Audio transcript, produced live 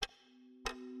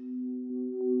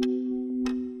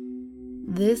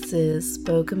This is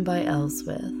Spoken by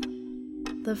Elswith,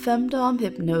 the Femdom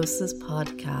Hypnosis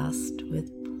podcast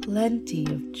with plenty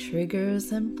of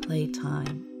triggers and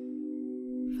playtime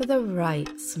for the right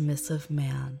submissive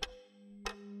man.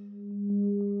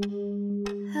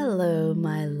 Hello,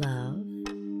 my love.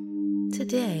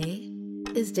 Today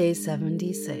is day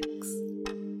 76.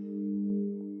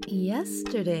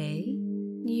 Yesterday,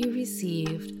 you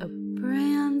received a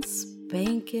brand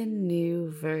spanking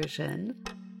new version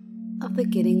of the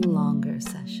Getting Longer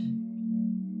session.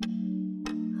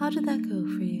 How did that go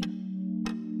for you?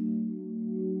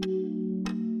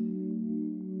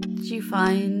 Did you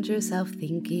find yourself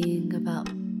thinking about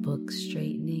book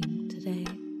straightening today?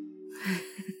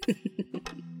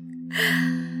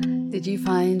 Did you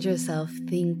find yourself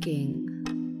thinking,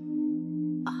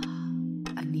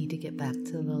 I need to get back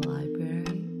to the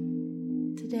library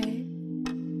today?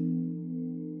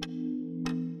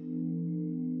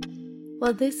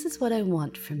 Well, this is what I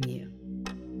want from you.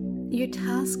 Your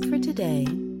task for today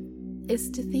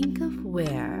is to think of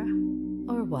where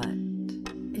or what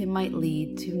it might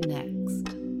lead to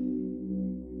next.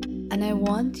 And I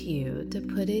want you to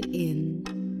put it in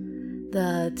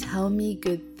the tell me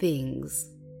good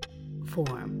things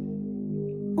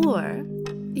form. Or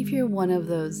if you're one of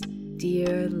those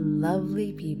dear,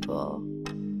 lovely people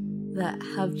that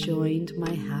have joined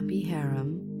my happy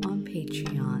harem on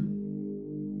Patreon,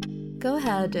 go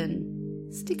ahead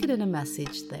and stick it in a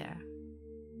message there.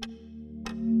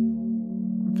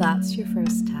 That's your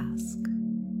first task.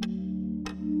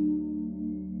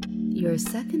 Your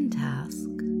second task,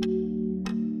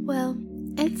 well,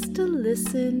 it's to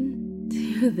listen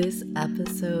to this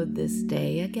episode this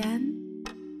day again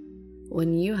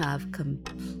when you have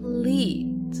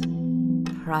complete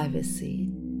privacy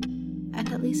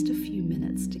and at least a few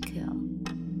minutes to kill.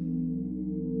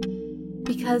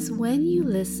 Because when you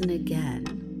listen again,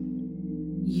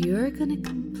 you're going to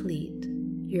complete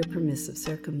your permissive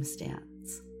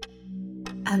circumstance.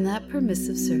 And that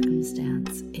permissive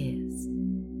circumstance is,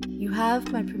 you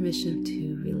have my permission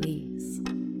to release,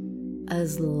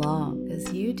 as long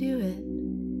as you do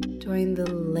it during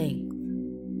the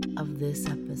length of this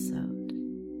episode.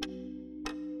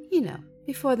 You know,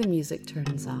 before the music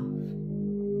turns off.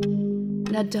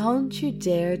 Now don't you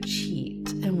dare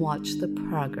cheat and watch the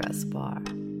progress bar.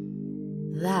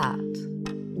 That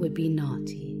would be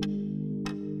naughty.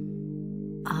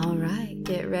 Alright,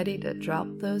 get ready to drop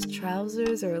those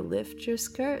trousers or lift your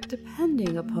skirt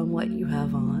depending upon what you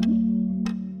have on.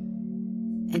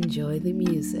 Enjoy the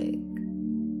music.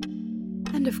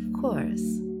 And of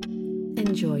course,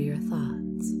 enjoy your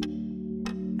thoughts.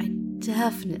 I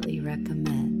definitely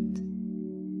recommend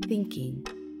thinking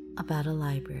about a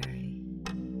library.